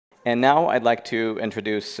And now I'd like to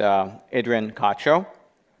introduce Adrian Cacho,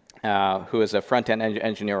 who is a front-end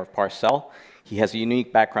engineer of Parcel. He has a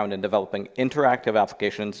unique background in developing interactive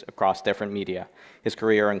applications across different media. His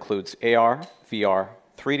career includes AR, VR,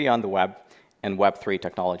 3D on the web, and Web3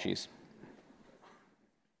 technologies.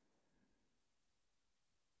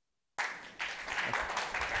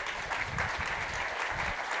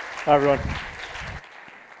 Hi, everyone.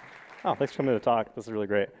 Oh, thanks for coming to the talk. This is really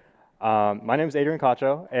great. My name is Adrian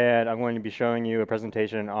Cacho, and I'm going to be showing you a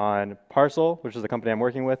presentation on Parcel, which is the company I'm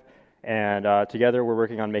working with. And together, we're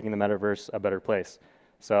working on making the metaverse a better place.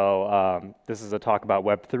 So this is a talk about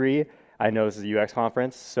Web3. I know this is a UX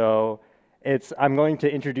conference, so I'm going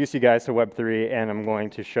to introduce you guys to Web3, and I'm going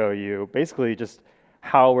to show you basically just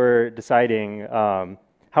how we're deciding, how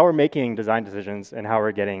we're making design decisions, and how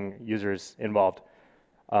we're getting users involved.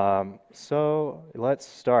 So let's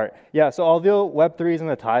start. Yeah, so although Web3 is in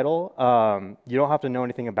the title, you don't have to know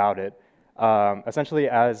anything about it. Essentially,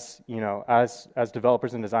 as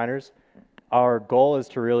developers and designers, our goal is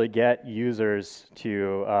to really get users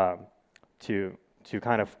to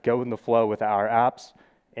kind of go in the flow with our apps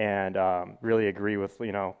and really agree with,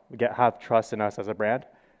 have trust in us as a brand.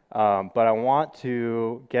 But I want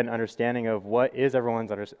to get an understanding of what is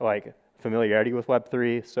everyone's familiarity with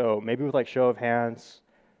Web3. So maybe with show of hands.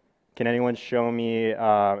 Can anyone show me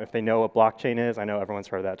if they know what blockchain is? I know everyone's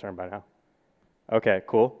heard of that term by now. Okay,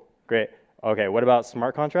 cool, great. Okay, what about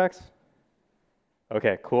smart contracts?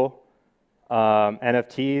 Okay, cool.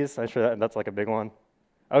 NFTs, I'm sure that's like a big one.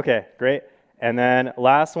 Okay, great. And then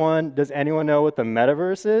last one, does anyone know what the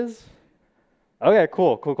metaverse is? Okay,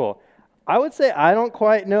 cool. I would say I don't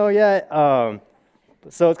quite know yet, so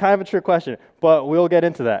it's kind of a trick question, but we'll get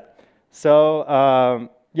into that. So,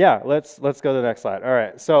 yeah, let's go to the next slide. All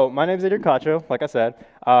right, so my name is Adrian Cacho, like I said.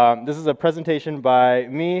 This is a presentation by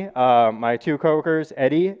me, my two coworkers,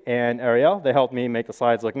 Eddie and Ariel. They helped me make the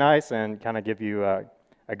slides look nice and kind of give you a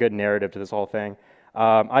good narrative to this whole thing.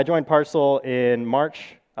 I joined Parcel in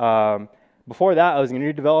March. Before that, I was a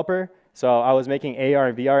Unity developer, so I was making AR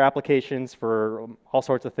and VR applications for all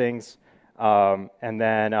sorts of things. And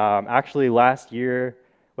then actually last year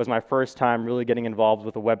was my first time really getting involved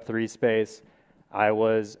with the Web3 space. I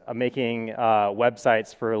was making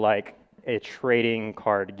websites for a trading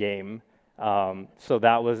card game. So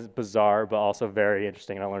that was bizarre, but also very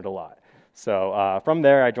interesting, and I learned a lot. So from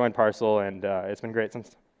there, I joined Parcel, and it's been great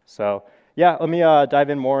since. So yeah, let me dive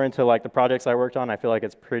in more into the projects I worked on. I feel like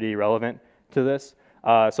it's pretty relevant to this.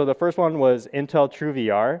 So the first one was Intel True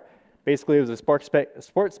VR. Basically, it was a sports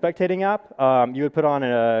spectating app. You would put on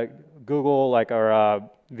a Google or a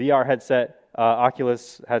VR headset,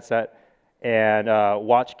 Oculus headset, and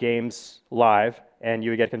watch games live, and you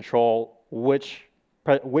would get control which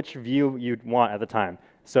view you'd want at the time.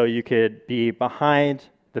 So you could be behind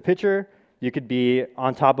the pitcher, you could be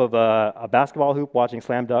on top of a basketball hoop watching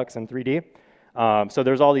slam dunks in 3D. So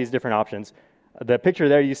there's all these different options. The picture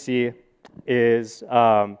there you see is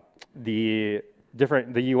the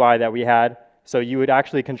UI that we had. So you would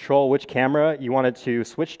actually control which camera you wanted to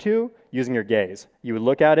switch to using your gaze. You would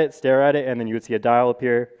look at it, stare at it, and then you would see a dial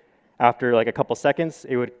appear. After a couple seconds,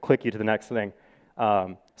 it would click you to the next thing.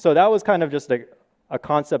 So that was kind of just a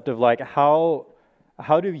concept of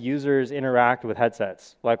how do users interact with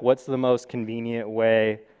headsets? What's the most convenient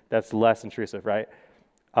way that's less intrusive, right?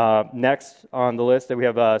 Next on the list, we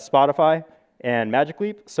have Spotify and Magic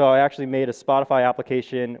Leap. So I actually made a Spotify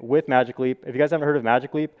application with Magic Leap. If you guys haven't heard of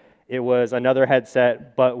Magic Leap, it was another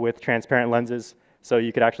headset, but with transparent lenses. So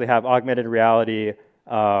you could actually have augmented reality,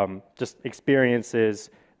 just experiences.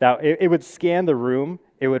 That it would scan the room,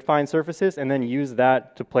 it would find surfaces, and then use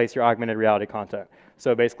that to place your augmented reality content.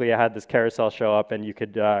 So basically, I had this carousel show up, and you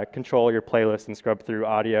could control your playlist and scrub through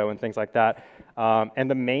audio and things like that. And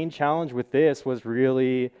the main challenge with this was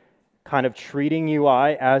really kind of treating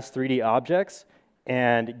UI as 3D objects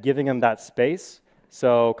and giving them that space.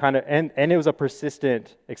 So and it was a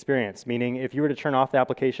persistent experience, meaning if you were to turn off the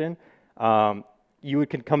application, you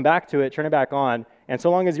could come back to it, turn it back on, and so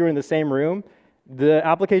long as you were in the same room, the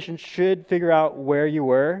application should figure out where you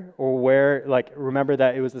were or remember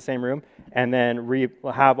that it was the same room and then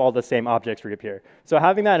have all the same objects reappear. So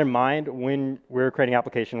having that in mind when we were creating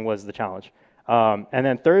application was the challenge. And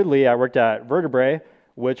then thirdly, I worked at Vertebrae,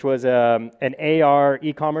 which was an AR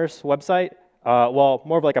e-commerce website, well,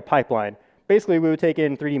 more of a pipeline. Basically, we would take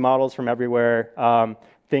in 3D models from everywhere,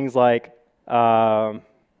 things like 3D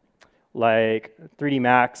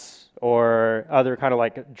Max or other kind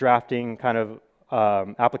of drafting kind of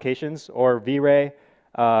applications, or V-Ray.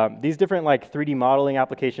 These different 3D modeling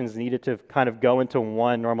applications needed to kind of go into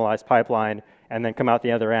one normalized pipeline and then come out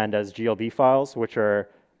the other end as GLB files, which are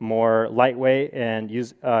more lightweight and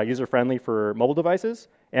user-friendly for mobile devices,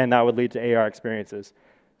 and that would lead to AR experiences.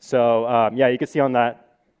 So yeah, you can see on that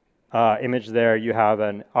image there, you have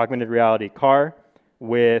an augmented reality car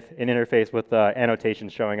with an interface with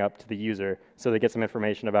annotations showing up to the user, so they get some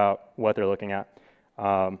information about what they're looking at.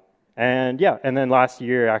 And yeah, and then last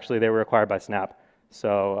year, actually, they were acquired by Snap.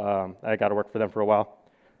 So I got to work for them for a while.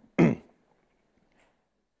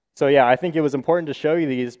 So yeah, I think it was important to show you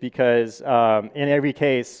these because in every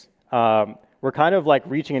case, we're kind of like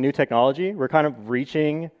reaching a new technology. We're kind of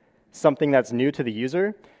reaching something that's new to the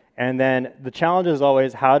user. And then the challenge is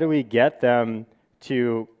always, how do we get them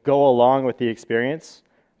to go along with the experience?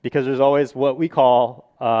 Because there's always what we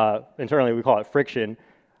call, internally we call it friction.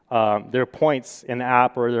 There are points in the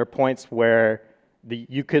app, or there are points where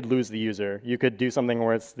you could lose the user. You could do something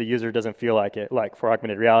where the user doesn't feel like it. Like for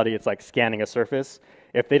augmented reality, it's like scanning a surface.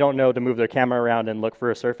 If they don't know to move their camera around and look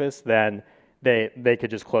for a surface, then they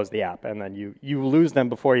could just close the app, and then you lose them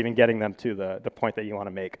before even getting them to the point that you want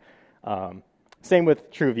to make. Same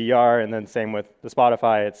with true VR, and then same with the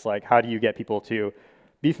Spotify. It's like, how do you get people to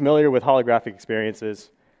be familiar with holographic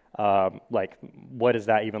experiences? Like, what does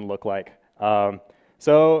that even look like?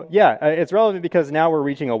 So yeah, it's relevant because now we're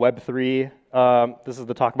reaching a Web3. This is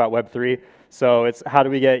the talk about Web3. So it's how do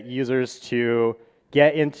we get users to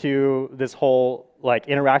get into this whole like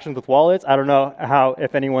interactions with wallets. I don't know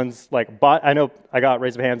if anyone's like bought. I know I got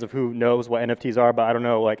raised of hands of who knows what NFTs are, but I don't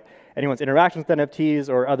know like anyone's interactions with NFTs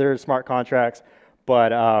or other smart contracts. But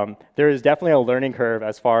there is definitely a learning curve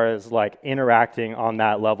as far as like interacting on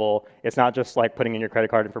that level. It's not just like putting in your credit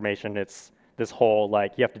card information. It's this whole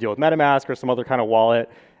like you have to deal with MetaMask or some other kind of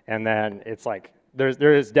wallet, and then it's like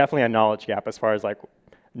there is definitely a knowledge gap as far as like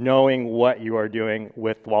knowing what you are doing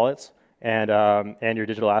with wallets and your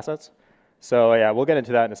digital assets. So yeah, we'll get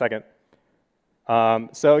into that in a second.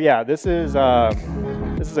 So yeah, this is a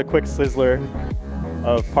quick sizzler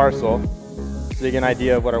of Parcel, so you get an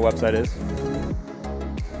idea of what our website is.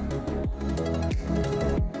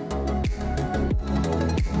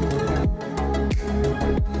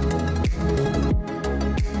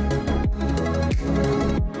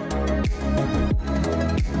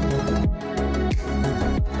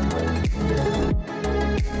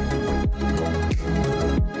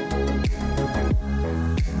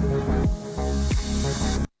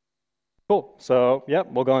 Cool. So, yep,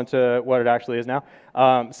 we'll go into what it actually is now.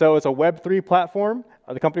 So it's a Web3 platform.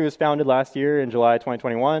 The company was founded last year in July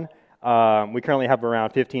 2021. We currently have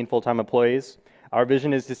around 15 full-time employees. Our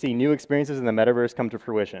vision is to see new experiences in the metaverse come to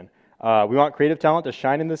fruition. We want creative talent to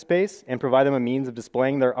shine in this space and provide them a means of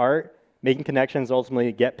displaying their art, making connections,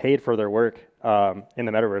 ultimately get paid for their work in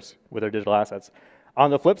the metaverse with their digital assets. On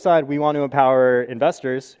the flip side, we want to empower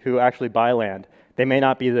investors who actually buy land. They may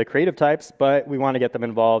not be the creative types, but we want to get them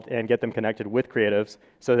involved and get them connected with creatives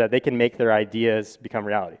so that they can make their ideas become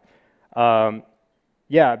reality.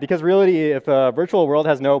 Yeah, because really, if a virtual world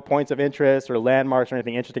has no points of interest or landmarks or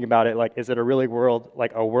anything interesting about it, like, is it a really world,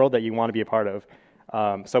 like a world that you want to be a part of?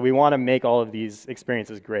 So we want to make all of these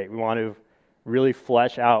experiences great. We want to really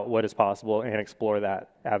flesh out what is possible and explore that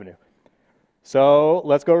avenue. So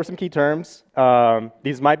let's go over some key terms.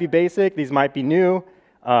 These might be basic, these might be new.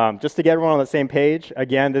 Just to get everyone on the same page,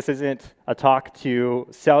 again, this isn't a talk to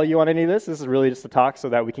sell you on any of this. This is really just a talk so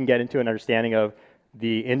that we can get into an understanding of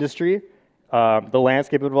the industry, the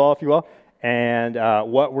landscape of it all, if you will, and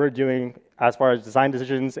what we're doing as far as design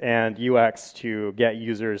decisions and UX to get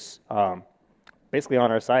users basically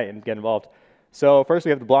on our site and get involved. So first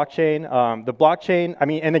we have the blockchain. The blockchain, I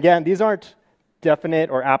mean, and again, these aren't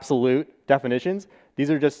definite or absolute definitions.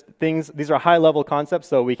 These are just things, these are high-level concepts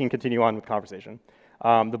so we can continue on with the conversation.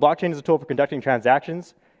 The blockchain is a tool for conducting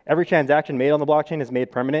transactions. Every transaction made on the blockchain is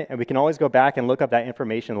made permanent, and we can always go back and look up that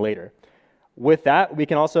information later. With that, we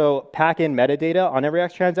can also pack in metadata on every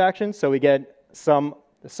transaction, so we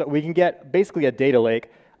can get basically a data lake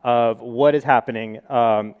of what is happening,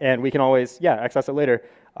 and we can always, access it later.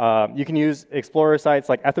 You can use Explorer sites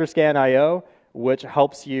like Etherscan.io, which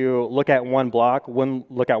helps you look at one block,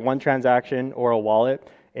 look at one transaction or a wallet,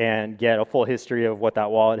 and get a full history of what that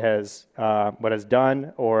wallet has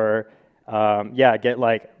done, or get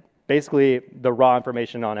like basically the raw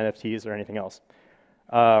information on NFTs or anything else.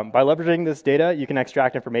 By leveraging this data, you can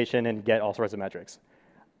extract information and get all sorts of metrics.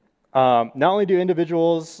 Not only do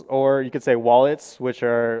individuals, or you could say wallets, which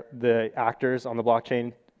are the actors on the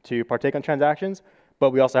blockchain to partake on transactions,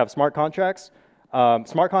 but we also have smart contracts.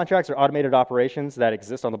 Smart contracts are automated operations that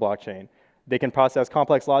exist on the blockchain. They can process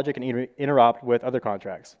complex logic and interop with other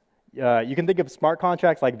contracts. You can think of smart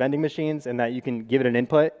contracts like vending machines, in that you can give it an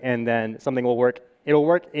input and then something will work. It'll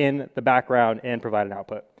work in the background and provide an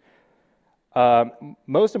output.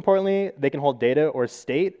 Most importantly, they can hold data or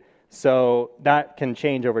state, so that can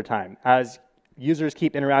change over time. As users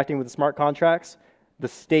keep interacting with the smart contracts, the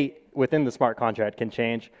state within the smart contract can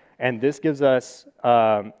change, and this gives us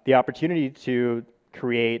the opportunity to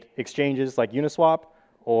create exchanges like Uniswap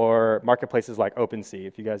or marketplaces like OpenSea,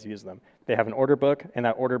 if you guys use them. They have an order book, and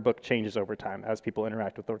that order book changes over time as people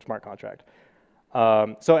interact with the smart contract.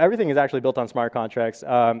 So everything is actually built on smart contracts.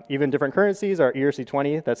 Even different currencies are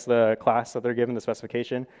ERC20, that's the class that they're given, the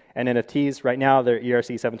specification. And NFTs, right now, they're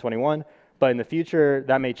ERC721. But in the future,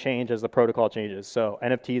 that may change as the protocol changes. So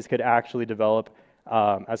NFTs could actually develop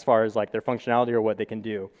as far as like their functionality or what they can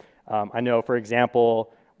do. I know, for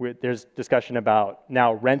example, there's discussion about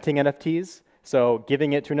now renting NFTs. So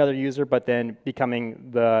giving it to another user, but then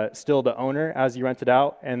becoming still the owner as you rent it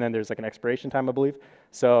out, and then there's like an expiration time, I believe.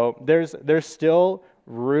 So there's still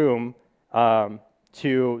room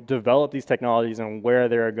to develop these technologies, and where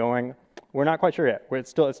they're going, we're not quite sure yet.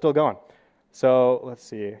 It's still going. So let's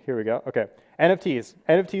see, here we go. Okay, NFTs.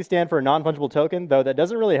 NFTs stand for non-fungible token, though that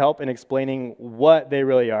doesn't really help in explaining what they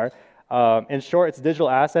really are. In short, it's a digital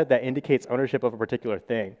asset that indicates ownership of a particular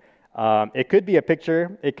thing. It could be a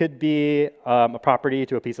picture, it could be a property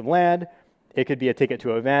to a piece of land, it could be a ticket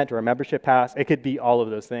to an event or a membership pass, it could be all of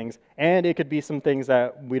those things, and it could be some things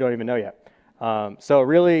that we don't even know yet. So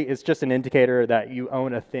really, it's just an indicator that you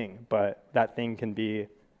own a thing, but that thing can be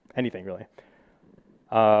anything, really.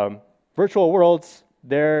 Virtual worlds,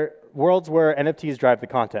 they're worlds where NFTs drive the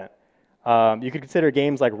content. You could consider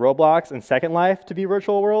games like Roblox and Second Life to be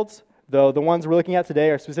virtual worlds, though the ones we're looking at today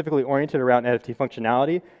are specifically oriented around NFT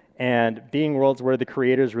functionality and being worlds where the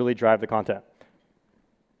creators really drive the content.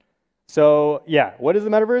 So yeah, what is the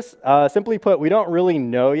metaverse? Simply put, we don't really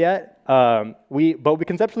know yet, but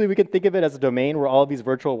conceptually we can think of it as a domain where all of these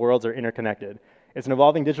virtual worlds are interconnected. It's an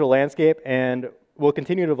evolving digital landscape, and will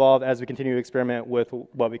continue to evolve as we continue to experiment with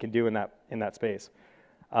what we can do in that space.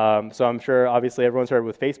 So I'm sure, obviously, everyone's heard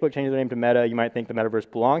with Facebook changing their name to Meta, you might think the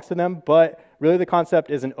metaverse belongs to them, but really the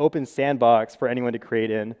concept is an open sandbox for anyone to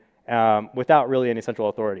create in without really any central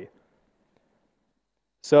authority.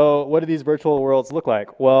 So what do these virtual worlds look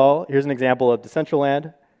like? Well, here's an example of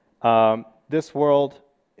Decentraland. This world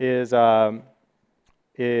is one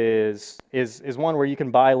where you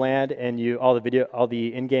can buy land, and all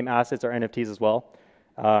the in-game assets are NFTs as well.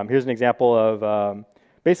 Here's an example of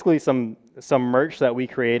basically some merch that we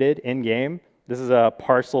created in-game. This is a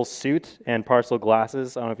Parcel suit and Parcel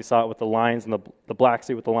glasses. I don't know if you saw it with the lines and the black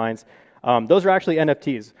suit with the lines. Those are actually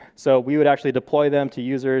NFTs. So we would actually deploy them to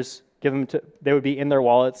users, they would be in their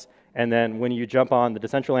wallets, and then when you jump on the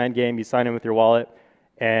Decentraland game, you sign in with your wallet,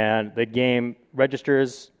 and the game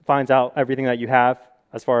registers, finds out everything that you have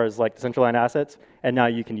as far as like Decentraland assets, and now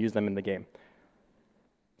you can use them in the game.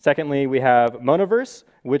 Secondly, we have Monoverse,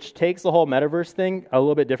 which takes the whole metaverse thing a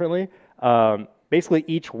little bit differently. Basically,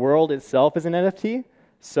 each world itself is an NFT.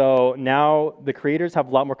 So now the creators have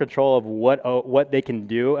a lot more control of what they can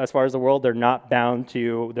do as far as the world. They're not bound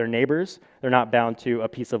to their neighbors. They're not bound to a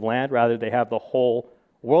piece of land. Rather, they have the whole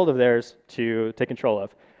world of theirs to take control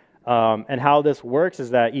of. And how this works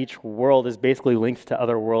is that each world is basically linked to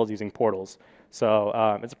other worlds using portals. So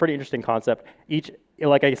it's a pretty interesting concept.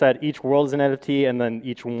 Like I said, each world is an NFT, and then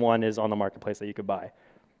each one is on the marketplace that you could buy.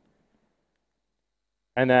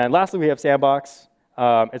 And then lastly, we have Sandbox.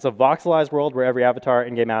 It's a voxelized world where every avatar,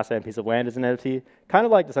 in-game asset, and piece of land is an NFT, kind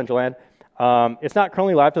of like Decentraland. It's not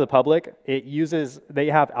currently live to the public. They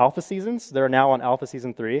have alpha seasons. They're now on alpha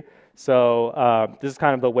season 3. So this is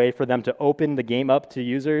kind of the way for them to open the game up to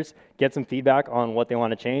users, get some feedback on what they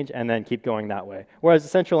want to change, and then keep going that way. Whereas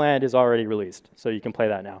Decentraland is already released, so you can play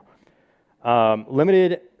that now.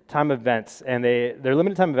 Limited time events, and they're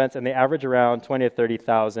limited time events, and they average around 20 to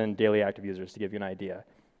 30,000 daily active users, to give you an idea.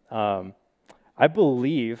 I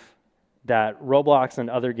believe that Roblox and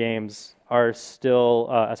other games are still,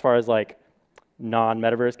 as far as like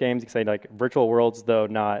non-metaverse games, you can say like virtual worlds, though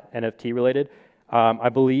not NFT related, I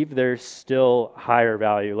believe they're still higher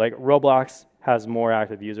value. Like Roblox has more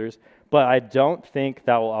active users, but I don't think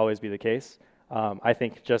that will always be the case. I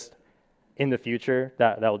think just in the future,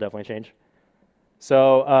 that will definitely change.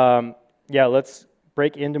 So yeah, let's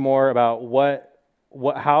break into more about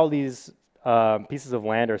how these pieces of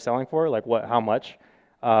land are selling for, like how much.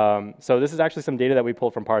 So this is actually some data that we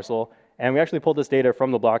pulled from Parcel, and we actually pulled this data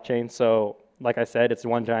from the blockchain. So like I said, it's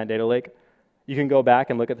one giant data lake. You can go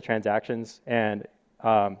back and look at the transactions and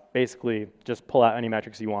basically just pull out any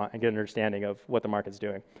metrics you want and get an understanding of what the market's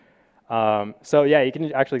doing. So yeah, you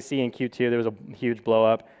can actually see in Q2 there was a huge blow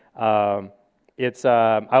up. I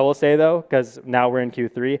will say though, because now we're in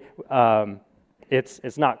Q3,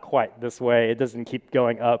 it's not quite this way. It doesn't keep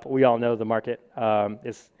going up. We all know the market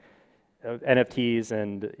is NFTs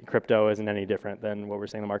and crypto isn't any different than what we're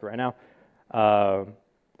seeing in the market right now.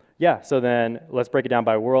 Yeah, so then let's break it down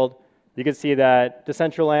by world. You can see that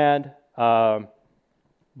Decentraland,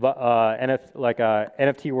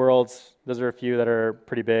 NFT worlds, those are a few that are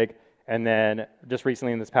pretty big. And then just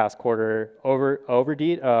recently in this past quarter,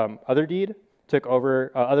 Otherdeed took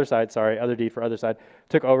over, Otherdeed for Otherside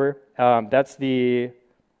took over. That's the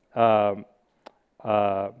Bored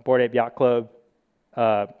Ape Yacht Club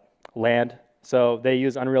land. So they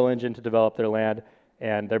use Unreal Engine to develop their land,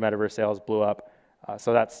 and their metaverse sales blew up.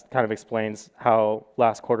 So that's kind of explains how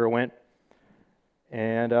last quarter went.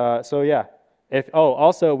 And so yeah.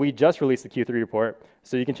 Also, we just released the Q3 report,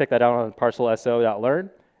 so you can check that out on parcelso.learn,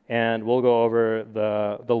 and we'll go over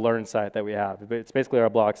the Learn site that we have. It's basically our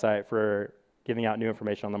blog site for giving out new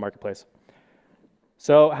information on the marketplace.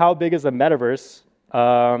 So how big is the metaverse?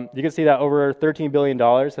 You can see that over $13 billion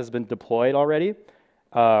has been deployed already.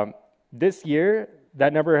 This year,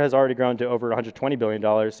 that number has already grown to over $120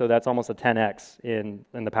 billion, so that's almost a 10x in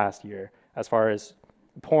the past year as far as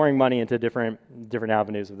pouring money into different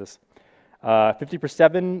avenues of this.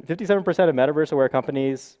 57% of metaverse-aware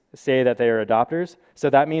companies say that they are adopters. So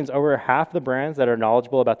that means over half the brands that are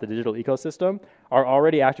knowledgeable about the digital ecosystem are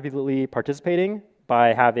already actively participating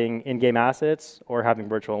by having in-game assets or having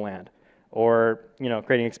virtual land or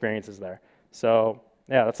creating experiences there. So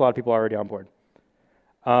yeah, that's a lot of people already on board.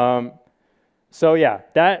 So yeah,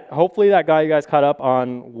 hopefully that got you guys caught up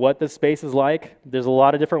on what the space is like. There's a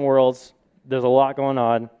lot of different worlds. There's a lot going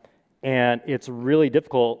on, and it's really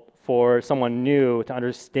difficult for someone new to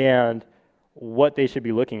understand what they should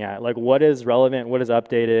be looking at. Like, what is relevant, what is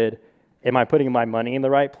updated? Am I putting my money in the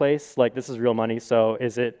right place? Like, this is real money, so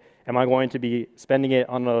am I going to be spending it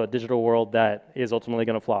on a digital world that is ultimately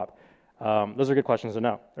going to flop? Those are good questions to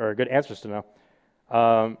know, or good answers to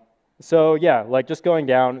know. So yeah, like just going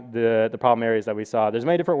down the problem areas that we saw, there's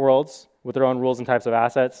many different worlds with their own rules and types of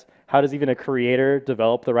assets. How does even a creator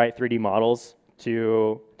develop the right 3D models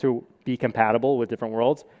to be compatible with different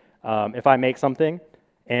worlds? If I make something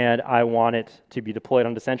and I want it to be deployed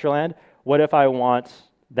on Decentraland, what if I want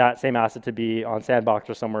that same asset to be on Sandbox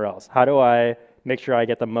or somewhere else? How do I make sure I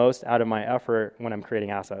get the most out of my effort when I'm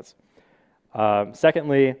creating assets?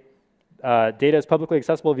 Secondly, data is publicly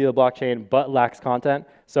accessible via the blockchain but lacks content.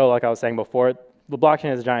 So like I was saying before, the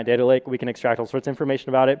blockchain is a giant data lake. We can extract all sorts of information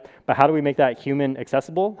about it, but how do we make that human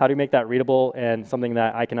accessible? How do we make that readable and something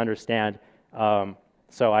that I can understand?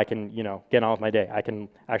 So I can, get on with my day. I can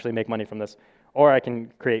actually make money from this, or I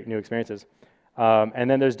can create new experiences. And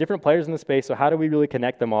then there's different players in the space, so how do we really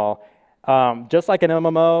connect them all? Just like an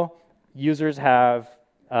MMO, users have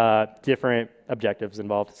different objectives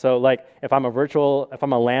involved. So like if I'm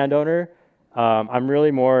a landowner, I'm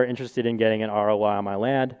really more interested in getting an ROI on my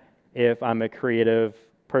land. If I'm a creative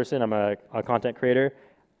person, I'm a content creator,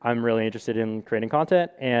 I'm really interested in creating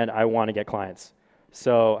content and I want to get clients.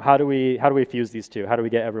 So how do we fuse these two? How do we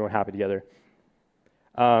get everyone happy together?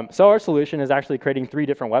 So our solution is actually creating 3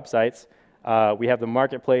 different websites. We have the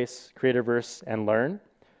Marketplace, Creatorverse, and Learn.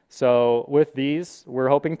 So with these, we're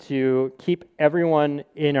hoping to keep everyone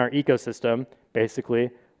in our ecosystem, basically,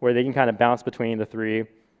 where they can kind of bounce between the 3,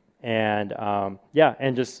 and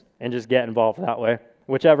and just get involved that way,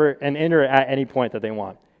 and enter at any point that they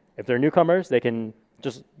want. If they're newcomers, they can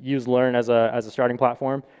just use Learn as a starting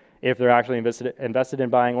platform. If they're actually invested in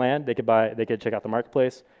buying land, they could check out the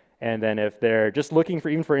Marketplace. And then if they're just looking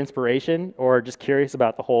for inspiration or just curious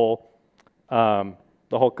about the whole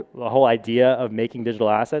idea of making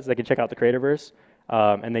digital assets, they can check out the Creatorverse,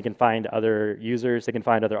 and they can find other users, they can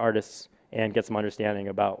find other artists, and get some understanding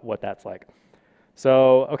about what that's like.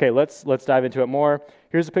 So okay, let's dive into it more.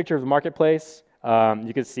 Here's a picture of the Marketplace.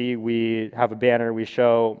 You can see we have a banner. We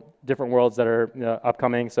show different worlds that are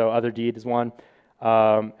upcoming. So Otherdeed is one.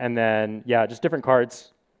 And then, just different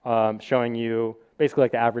cards showing you basically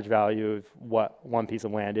like the average value of what one piece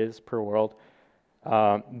of land is per world.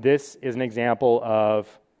 This is an example of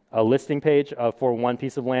a listing page for one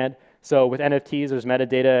piece of land. So with NFTs, there's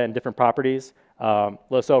metadata and different properties.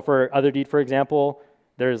 So for Otherdeed, for example,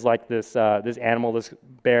 there's like this animal, this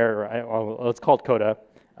bear. It's called Coda,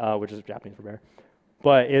 which is Japanese for bear.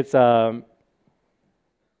 But it's a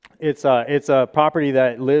property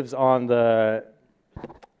that lives on the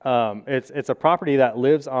it's a property that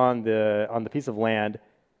lives on the piece of land,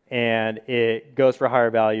 and it goes for a higher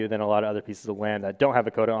value than a lot of other pieces of land that don't have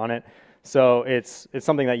a coda on it. So it's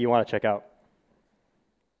something that you want to check out.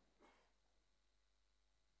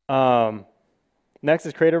 Next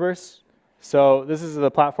is Creatorverse. So this is the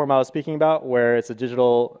platform I was speaking about, where it's a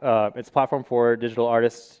it's a platform for digital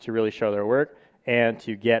artists to really show their work and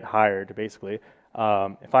to get hired, basically.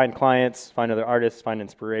 Find clients, find other artists, find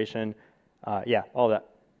inspiration, yeah, all that.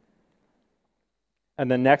 And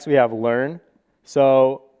then next we have Learn.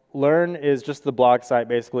 So Learn is just the blog site,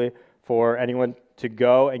 basically, for anyone to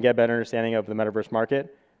go and get a better understanding of the metaverse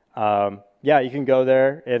market. Yeah, you can go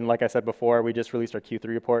there, and like I said before, we just released our Q3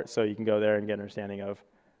 report, so you can go there and get an understanding of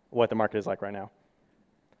what the market is like right now.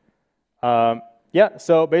 Yeah,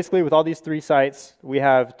 so basically with all these three sites, we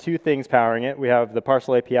have two things powering it. We have the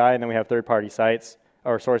Parcel API, and then we have third-party sites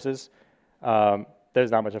or sources.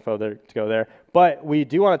 There's not much info there to go there. But we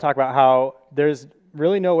do want to talk about how there's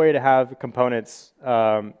really no way to have components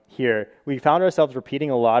here. We found ourselves repeating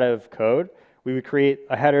a lot of code. We would create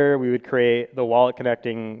a header. We would create the wallet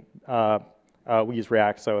connecting. We use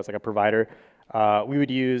React, so it's like a provider. We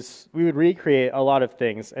would recreate a lot of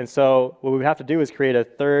things. And so what we would have to do is create a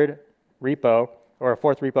third repo or a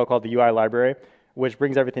fourth repo called the UI library, which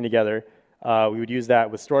brings everything together. We would use that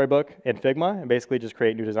with Storybook and Figma and basically just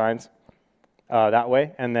create new designs that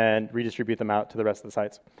way and then redistribute them out to the rest of the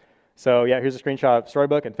sites. So yeah, here's a screenshot of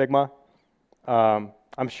Storybook and Figma.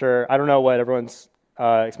 I'm sure, I don't know what everyone's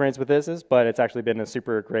experience with this is, but it's actually been a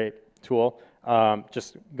super great tool.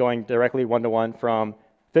 Just going directly one-to-one from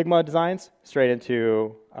Figma designs straight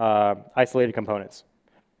into isolated components.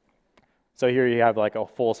 So here you have like a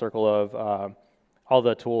full circle of all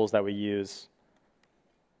the tools that we use.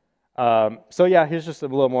 So yeah, here's just a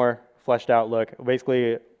little more fleshed out look.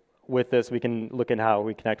 Basically, with this, we can look at how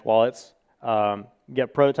we connect wallets,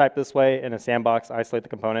 get prototype this way in a sandbox, isolate the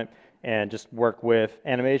component, and just work with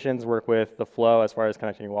animations, work with the flow as far as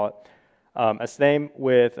connecting your wallet. Same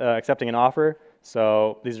with accepting an offer.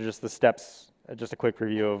 So these are just the steps, just a quick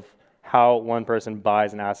review of how one person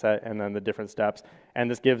buys an asset and then the different steps. And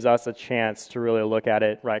this gives us a chance to really look at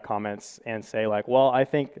it, write comments, and say like, well, I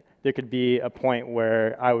think there could be a point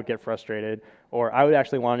where I would get frustrated, or I would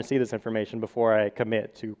actually want to see this information before I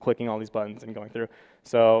commit to clicking all these buttons and going through.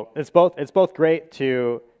 So it's both great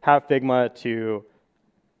to have Figma to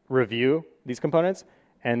review these components,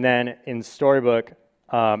 and then in Storybook,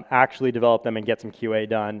 actually develop them and get some QA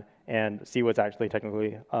done and see what's actually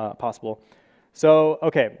technically possible. So,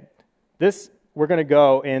 okay, we're going to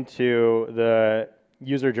go into the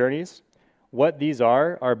user journeys. What these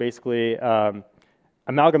are basically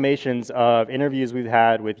amalgamations of interviews we've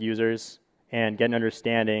had with users and get an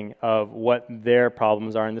understanding of what their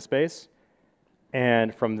problems are in the space.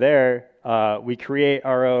 And from there, we create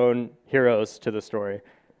our own heroes to the story.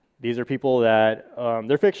 These are people that,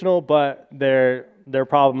 they're fictional, but their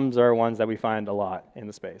problems are ones that we find a lot in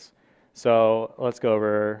the space. So let's go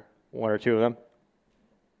over one or two of them.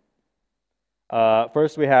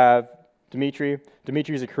 First, we have Dimitri.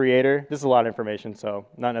 Dimitri's a creator. This is a lot of information, so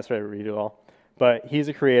not necessarily read it all. But he's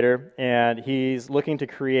a creator, and he's looking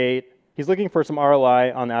for some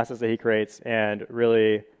ROI on the assets that he creates and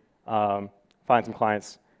really find some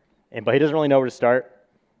clients. But he doesn't really know where to start.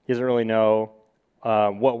 He doesn't really know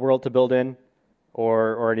what world to build in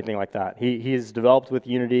or anything like that. He's developed with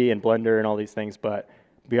Unity and Blender and all these things, but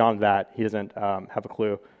beyond that, he doesn't have a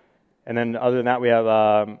clue. And then other than that, we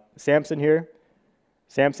have Samson here.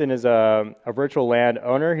 Samson is a virtual land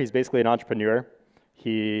owner. He's basically an entrepreneur.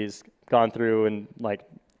 He's gone through and like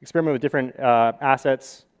experimented with different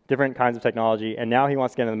assets, different kinds of technology, and now he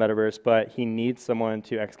wants to get into the metaverse, but he needs someone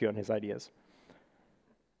to execute on his ideas.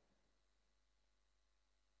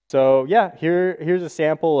 So yeah, here's a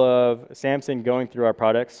sample of Samson going through our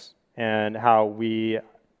products and how we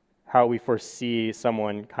foresee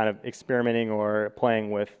someone kind of experimenting or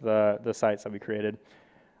playing with the sites that we created.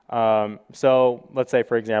 So let's say,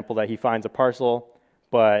 for example, that he finds a parcel,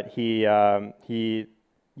 but he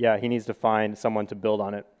needs to find someone to build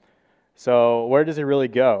on it. So where does it really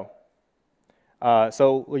go?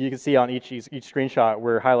 So you can see on each screenshot,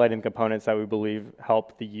 we're highlighting components that we believe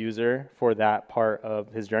help the user for that part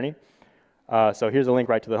of his journey. So here's a link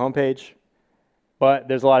right to the homepage. But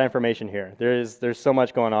there's a lot of information here. There's so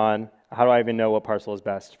much going on. How do I even know what parcel is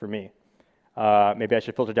best for me? Maybe I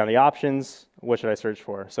should filter down the options. What should I search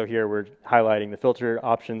for? So here we're highlighting the filter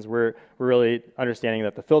options. We're really understanding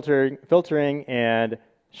that the filtering and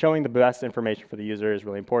showing the best information for the user is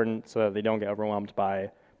really important so that they don't get overwhelmed by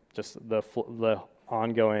just the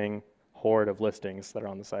ongoing horde of listings that are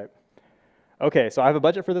on the site. Okay, so I have a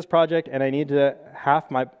budget for this project, and I need to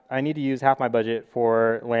use half my budget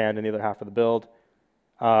for land and the other half for the build.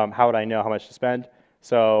 How would I know how much to spend?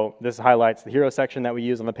 So this highlights the hero section that we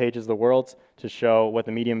use on the pages of the worlds to show what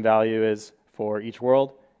the median value is for each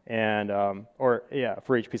world and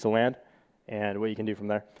for each piece of land and what you can do from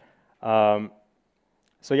there. So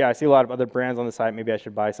yeah, I see a lot of other brands on the site. Maybe I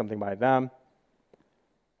should buy something by them.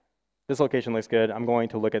 This location looks good. I'm going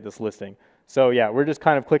to look at this listing. So yeah, we're just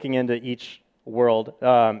kind of clicking into each world,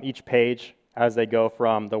 each page as they go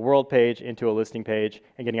from the world page into a listing page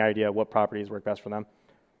and getting an idea of what properties work best for them.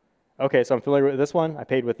 Okay, so I'm familiar with this one. I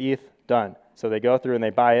paid with ETH, done. So they go through and they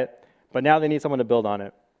buy it, but now they need someone to build on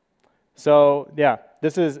it. So yeah,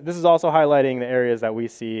 this is also highlighting the areas that we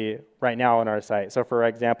see right now on our site. So for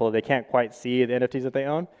example, they can't quite see the NFTs that they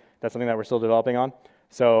own. That's something that we're still developing on.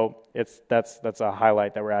 So that's a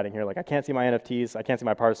highlight that we're adding here. Like I can't see my NFTs, I can't see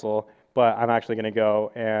my parcel, but I'm actually going to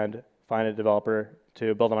go and find a developer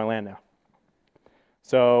to build on my land now.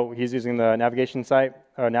 So he's using the navigation site,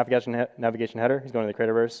 or navigation header. He's going to the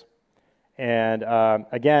Creatorverse. And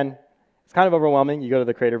again, it's kind of overwhelming. You go to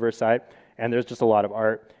the Creatorverse site, and there's just a lot of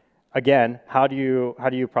art. Again, how do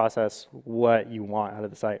you process what you want out of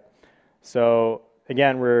the site? So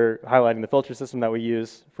again, we're highlighting the filter system that we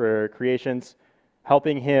use for creations,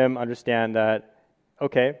 helping him understand that,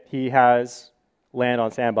 okay, he has land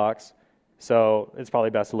on Sandbox, so it's probably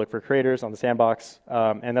best to look for creators on the Sandbox.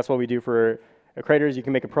 And that's what we do for creators. You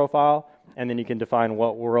can make a profile, and then you can define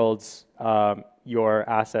what worlds your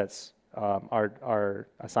assets are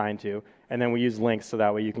assigned to. And then we use links so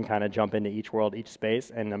that way you can kind of jump into each world, each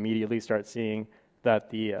space, and immediately start seeing that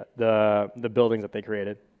the buildings that they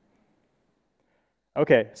created.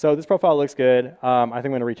 Okay, so this profile looks good. I think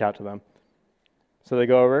I'm going to reach out to them. So they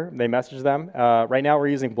go over, they message them. Right now we're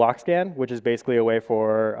using BlockScan, which is basically a way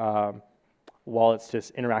for wallets to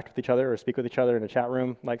just interact with each other or speak with each other in a chat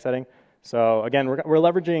room-like setting. So again, we're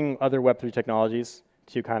leveraging other Web3 technologies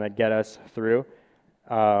to kind of get us through.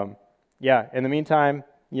 Yeah, in the meantime,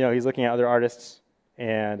 he's looking at other artists,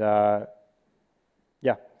 and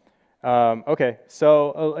yeah. Okay,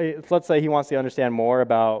 so let's say he wants to understand more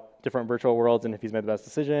about different virtual worlds, and if he's made the best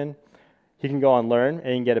decision, he can go on Learn and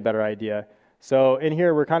he can get a better idea. So in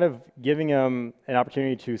here, we're kind of giving him an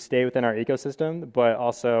opportunity to stay within our ecosystem, but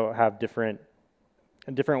also have different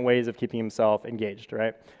ways of keeping himself engaged,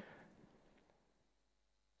 right?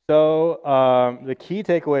 So the key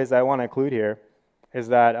takeaways that I want to include here is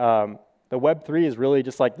that the Web3 is really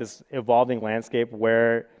just like this evolving landscape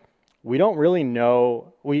where we don't really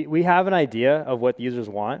know, we have an idea of what the users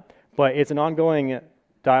want, but it's an ongoing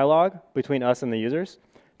dialogue between us and the users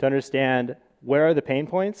to understand where are the pain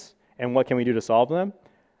points and what can we do to solve them.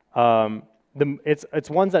 It's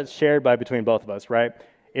ones that's shared between both of us, right?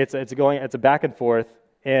 It's a back and forth,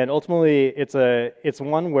 and ultimately it's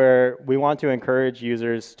one where we want to encourage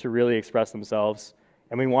users to really express themselves,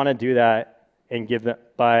 and we want to do that and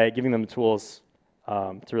by giving them the tools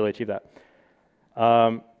to really achieve that.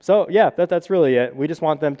 So yeah, that's really it. We just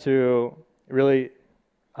want them to really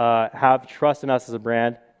have trust in us as a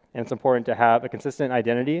brand, and it's important to have a consistent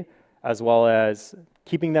identity as well as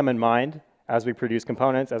keeping them in mind as we produce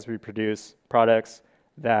components, as we produce products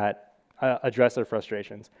that address their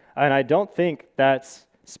frustrations. And I don't think that's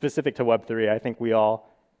specific to Web3. I think we all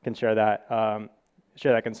can share that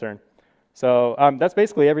concern. So that's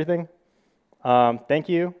basically everything. Thank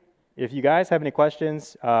you. If you guys have any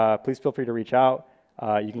questions, please feel free to reach out.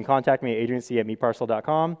 You can contact me at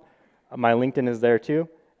adrianc@meetparcel.com. My LinkedIn is there too.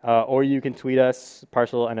 Or you can tweet us,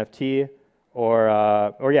 Parcel NFT,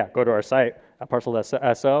 or yeah, go to our site,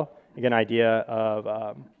 Parcel.so. You get an idea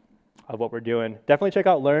of what we're doing. Definitely check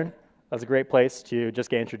out Learn. That's a great place to just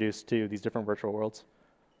get introduced to these different virtual worlds.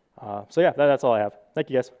 So yeah, that's all I have. Thank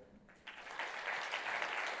you guys.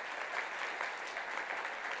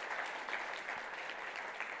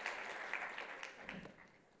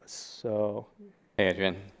 So, hey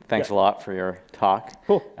Adrian, thanks a lot for your talk.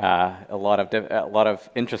 Cool. A lot of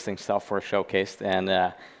interesting stuff were showcased,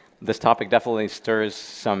 and this topic definitely stirs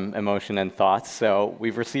some emotion and thoughts. So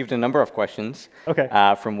we've received a number of questions,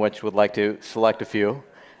 from which we'd like to select a few.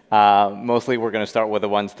 Mostly we're going to start with the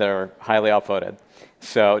ones that are highly upvoted.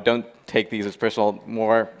 So don't take these as personal,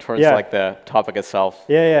 more towards like the topic itself.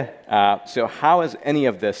 So how is any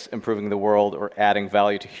of this improving the world or adding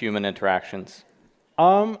value to human interactions?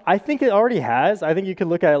 I think it already has. I think you could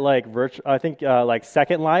look at like like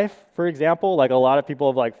Second Life, for example. Like a lot of people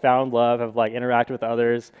have like found love, have like interacted with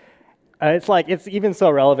others. It's even so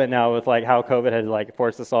relevant now with like how COVID had like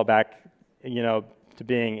forced us all back, to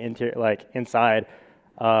being inside.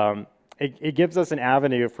 It gives us an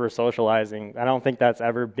avenue for socializing. I don't think that's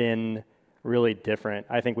ever been really different.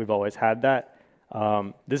 I think we've always had that.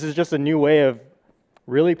 This is just a new way of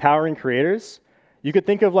really powering creators. You could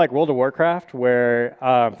think of like World of Warcraft where,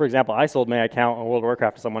 for example, I sold my account on World of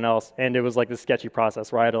Warcraft to someone else, and it was like this sketchy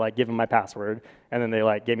process where I had to like give them my password, and then they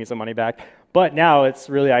like gave me some money back. But now it's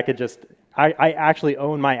really, I could just I actually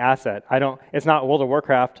own my asset. It's not World of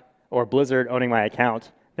Warcraft or Blizzard owning my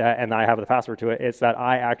account and I have the password to it. It's that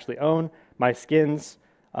I actually own my skins,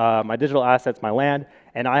 my digital assets, my land,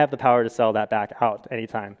 and I have the power to sell that back out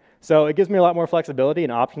anytime. So it gives me a lot more flexibility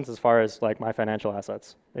and options as far as like my financial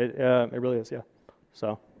assets. It really is, yeah.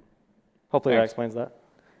 So hopefully that explains that.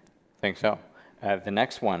 I think so. The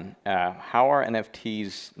next one, how are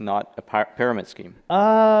NFTs not a pyramid scheme?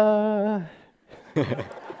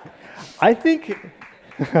 I think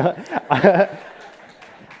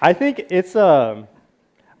I think it's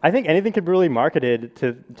I think anything could be really marketed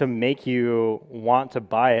to make you want to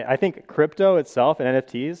buy it. I think crypto itself and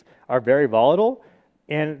NFTs are very volatile,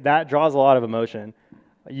 and that draws a lot of emotion.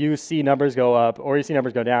 You see numbers go up or you see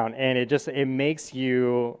numbers go down, and it makes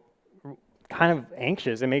you kind of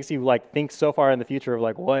anxious. It makes you like think so far in the future of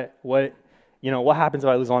like what happens if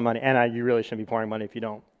I lose all my money? And you really shouldn't be pouring money if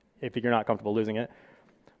you're not comfortable losing it.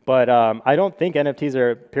 But I don't think NFTs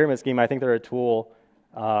are a pyramid scheme. I think they're a tool.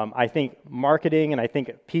 I think marketing and I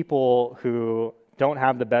think people who don't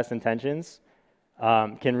have the best intentions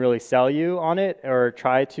can really sell you on it or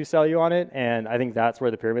try to sell you on it. And I think that's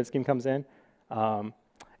where the pyramid scheme comes in.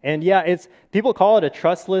 And yeah, people call it a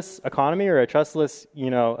trustless economy or a trustless,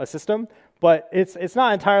 a system. But it's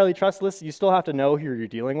not entirely trustless. You still have to know who you're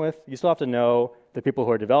dealing with. You still have to know the people who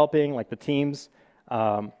are developing, like the teams.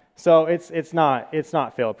 So it's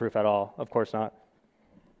not fail-proof at all. Of course not.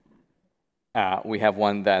 We have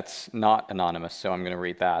one that's not anonymous, so I'm going to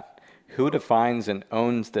read that. Who defines and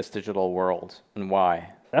owns this digital world, and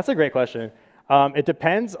why? That's a great question. It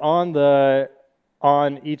depends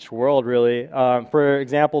on each world, really. For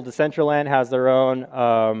example, Decentraland has their own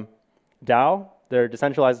DAO. They're a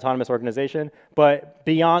decentralized autonomous organization, but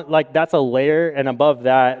beyond, like, that's a layer, and above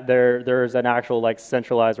that, there's an actual, like,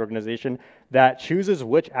 centralized organization that chooses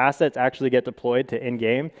which assets actually get deployed to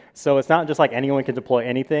in-game. So it's not just like anyone can deploy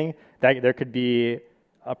anything. There could be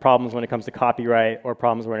problems when it comes to copyright or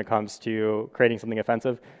problems when it comes to creating something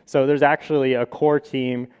offensive. So there's actually a core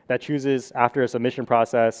team that chooses after a submission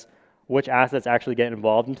process which assets actually get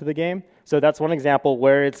involved into the game. So that's one example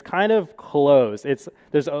where it's kind of closed.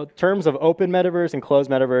 There's terms of open metaverse and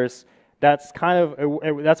closed metaverse. That's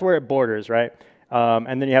that's where it borders, right?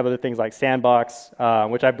 And then you have other things like Sandbox,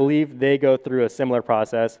 which I believe they go through a similar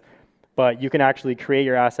process, but you can actually create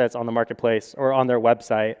your assets on the marketplace or on their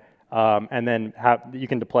website, and then you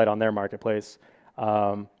can deploy it on their marketplace.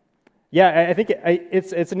 Yeah, I think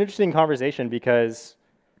it's an interesting conversation because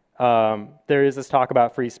there is this talk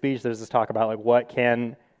about free speech. There's this talk about like what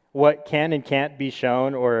can and can't be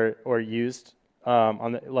shown or used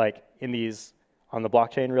on the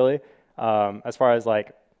blockchain, really, as far as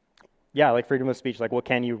like freedom of speech, like what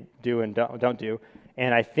can you do and don't do.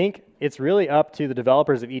 And I think it's really up to the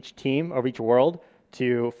developers of each team, of each world,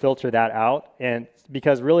 to filter that out. And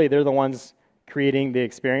because really they're the ones creating the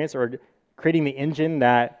experience or creating the engine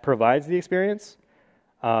that provides the experience.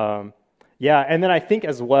 Yeah, and then I think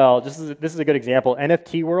as well, this is a good example,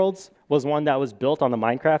 NFT Worlds was one that was built on the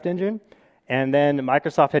Minecraft engine. And then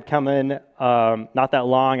Microsoft had come in not that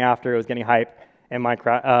long after it was getting hype, and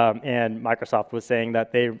Microsoft was saying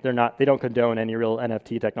that they don't condone any real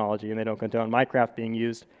NFT technology, and they don't condone Minecraft being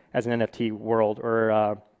used as an NFT world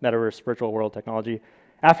or metaverse virtual world technology.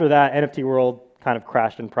 After that, NFT World kind of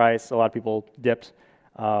crashed in price. A lot of people dipped.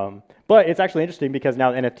 But it's actually interesting because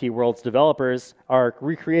now the NFT World's developers are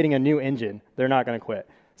recreating a new engine. They're not going to quit.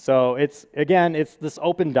 So it's this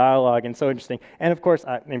open dialogue and so interesting. And of course,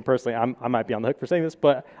 I mean, personally, I might be on the hook for saying this,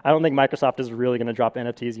 but I don't think Microsoft is really going to drop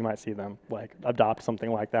NFTs. You might see them like adopt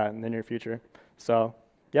something like that in the near future. So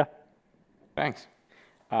yeah. Thanks.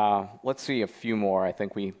 Let's see a few more. I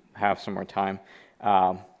think we have some more time.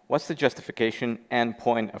 What's the justification and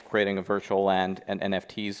point of creating a virtual land and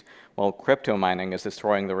NFTs while crypto mining is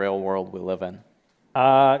destroying the real world we live in?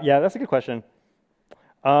 Yeah, that's a good question.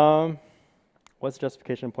 What's the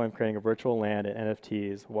justification and point of creating a virtual land and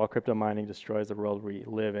NFTs while crypto mining destroys the world we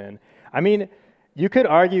live in? I mean, you could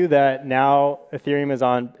argue that now Ethereum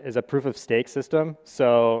is a proof of stake system,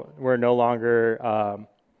 so we're no longer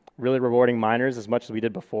really rewarding miners as much as we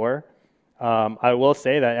did before. I will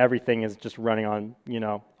say that everything is just running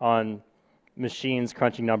on machines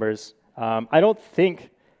crunching numbers. I don't think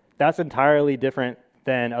that's entirely different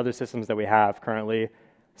than other systems that we have currently.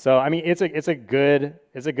 So I mean, it's a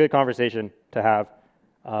good conversation to have,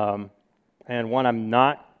 and one I'm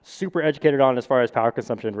not super educated on as far as power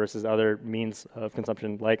consumption versus other means of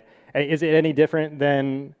consumption. Like, is it any different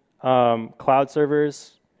than cloud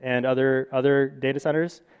servers and other data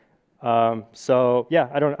centers? So yeah,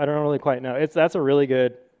 I don't really quite know. That's a really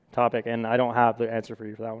good topic, and I don't have the answer for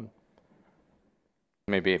you for that one.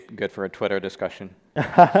 Maybe good for a Twitter discussion.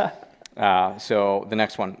 So the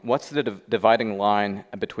next one, what's the dividing line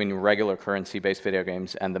between regular currency-based video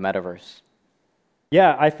games and the metaverse?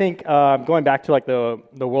 Yeah, I think going back to like the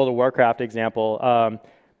World of Warcraft example,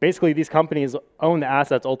 basically these companies own the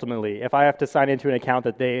assets ultimately. If I have to sign into an account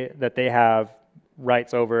that they have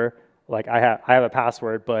rights over, like I have a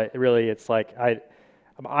password, but really it's like I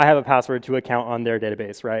have a password to account on their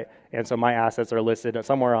database, right? And so my assets are listed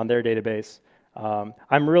somewhere on their database.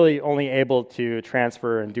 I'm really only able to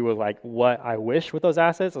transfer and do like what I wish with those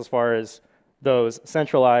assets as far as those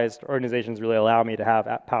centralized organizations really allow me to have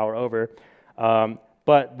power over.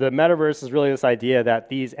 But the metaverse is really this idea that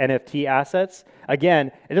these NFT assets,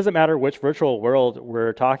 again, it doesn't matter which virtual world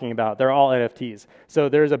we're talking about, they're all NFTs. So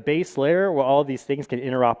there's a base layer where all of these things can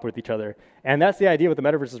interop with each other. And that's the idea with the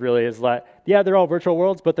metaverse is really is that, yeah, they're all virtual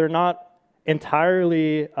worlds, but they're not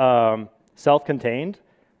entirely self-contained.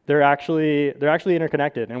 They're actually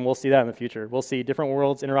interconnected, and we'll see that in the future. We'll see different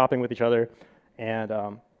worlds interacting with each other, and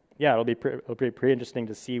yeah, it'll be pretty interesting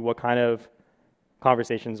to see what kind of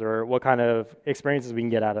conversations or what kind of experiences we can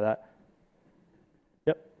get out of that.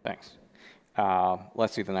 Yep. Thanks.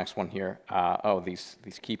 Let's see the next one here. Oh, these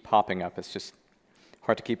keep popping up. It's just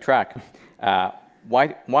hard to keep track.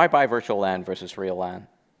 Why buy virtual land versus real land?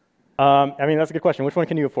 I mean, that's a good question. Which one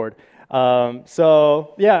can you afford?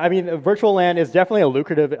 So yeah, I mean, virtual land is definitely a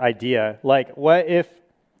lucrative idea. Like, what if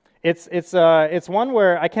it's one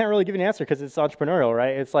where I can't really give you an answer because it's entrepreneurial,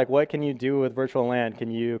 right? It's like, what can you do with virtual land?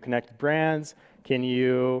 Can you connect brands? Can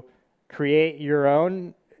you create your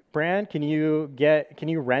own brand? Can you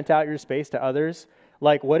rent out your space to others?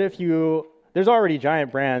 Like, what if there's already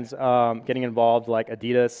giant brands getting involved, like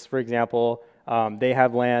Adidas, for example. They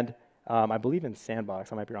have land. I believe in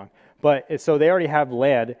Sandbox, I might be wrong. But so they already have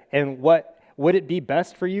land, and would it be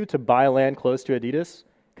best for you to buy land close to Adidas?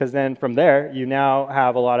 Because then from there, you now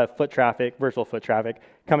have a lot of foot traffic, virtual foot traffic,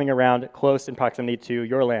 coming around close in proximity to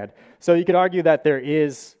your land. So you could argue that there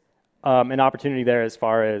is an opportunity there as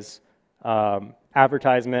far as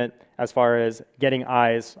advertisement, as far as getting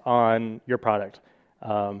eyes on your product.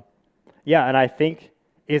 Yeah, and I think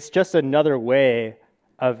it's just another way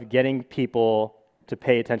of getting people to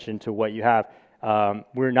pay attention to what you have.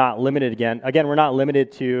 We're not limited again, we're not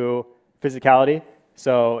limited to physicality.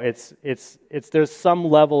 So there's some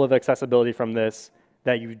level of accessibility from this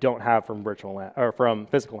that you don't have from virtual land, or from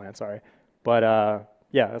physical land, sorry. But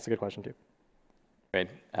yeah, that's a good question too. Great.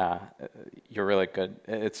 You're really good.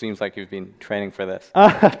 It seems like you've been training for this.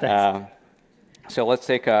 Thanks. So let's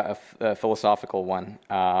take a philosophical one.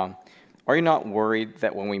 Are you not worried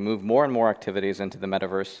that when we move more and more activities into the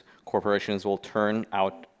metaverse, corporations will turn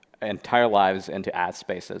out entire lives into ad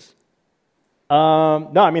spaces?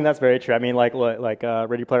 No, I mean, that's very true. I mean, like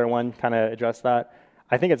Ready Player One kind of addressed that.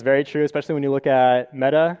 I think it's very true, especially when you look at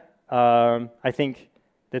Meta. I think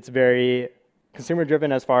it's very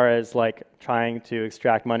consumer-driven as far as like trying to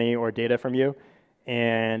extract money or data from you.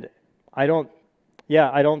 And I don't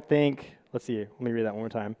think, let's see, let me read that one more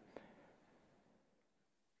time.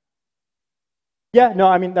 Yeah, no,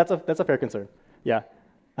 I mean, that's a fair concern. Yeah.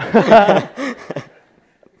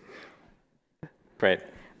 Great.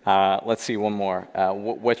 Let's see one more.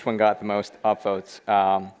 Which one got the most upvotes?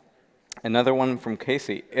 Another one from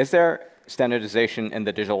Casey. Is there standardization in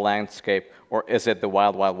the digital landscape, or is it the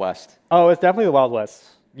wild, wild west? Oh, it's definitely the wild west.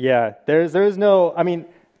 Yeah, there's no, I mean,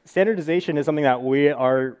 standardization is something that we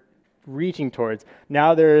are reaching towards.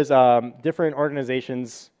 Now there's different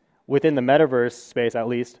organizations within the metaverse space, at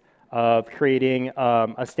least, of creating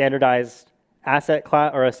a standardized asset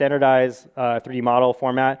class or a standardized 3D model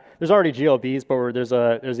format. There's already GLBs, but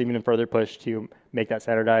there's even a further push to make that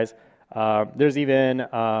standardized. There's even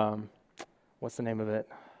what's the name of it?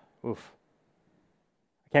 Oof,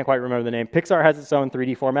 I can't quite remember the name. Pixar has its own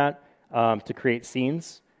 3D format to create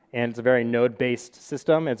scenes, and it's a very node-based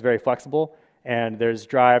system. It's very flexible, and there's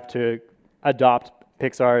drive to adopt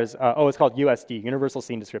Pixar's. It's called USD, Universal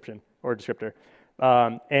Scene Description or Descriptor.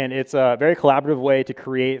 And it's a very collaborative way to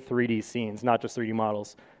create 3D scenes, not just 3D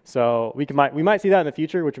models. So we might see that in the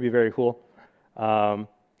future, which would be very cool.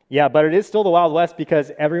 Yeah, but it is still the Wild West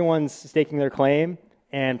because everyone's staking their claim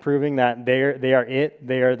and proving that they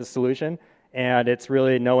are the solution, and it's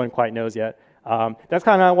really no one quite knows yet. That's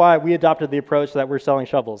kind of why we adopted the approach that we're selling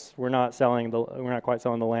shovels. We're not quite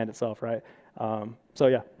selling the land itself, right? So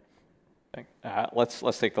yeah.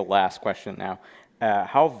 Let's take the last question now.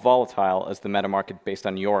 How volatile is the meta market based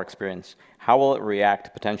on your experience? How will it react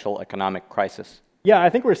to potential economic crisis? Yeah, I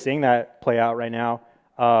think we're seeing that play out right now.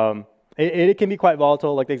 it can be quite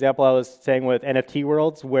volatile. Like the example I was saying with NFT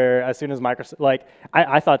worlds, where as soon as Microsoft, like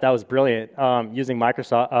I thought that was brilliant, using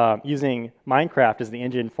using Minecraft as the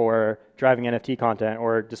engine for driving NFT content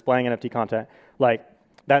or displaying NFT content. Like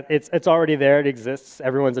that, it's already there. It exists.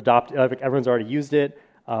 Everyone's everyone's already used it,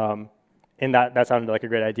 and that sounded like a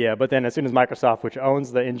great idea. But then as soon as Microsoft, which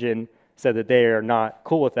owns the engine, said that they are not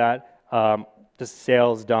cool with that, just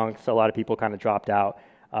sales dunked. So a lot of people kind of dropped out.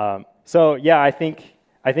 So yeah, I think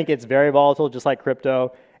it's very volatile, just like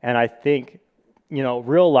crypto. And I think,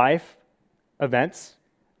 real life events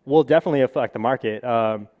will definitely affect the market.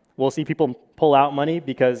 We'll see people pull out money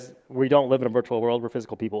because we don't live in a virtual world. We're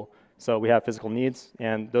physical people. So we have physical needs,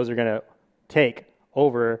 and those are going to take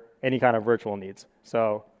over any kind of virtual needs.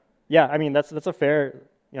 So yeah, I mean, that's a fair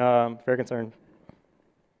concern.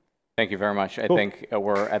 Thank you very much. Cool. I think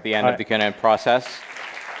we're at the end All of the right. Q&A process.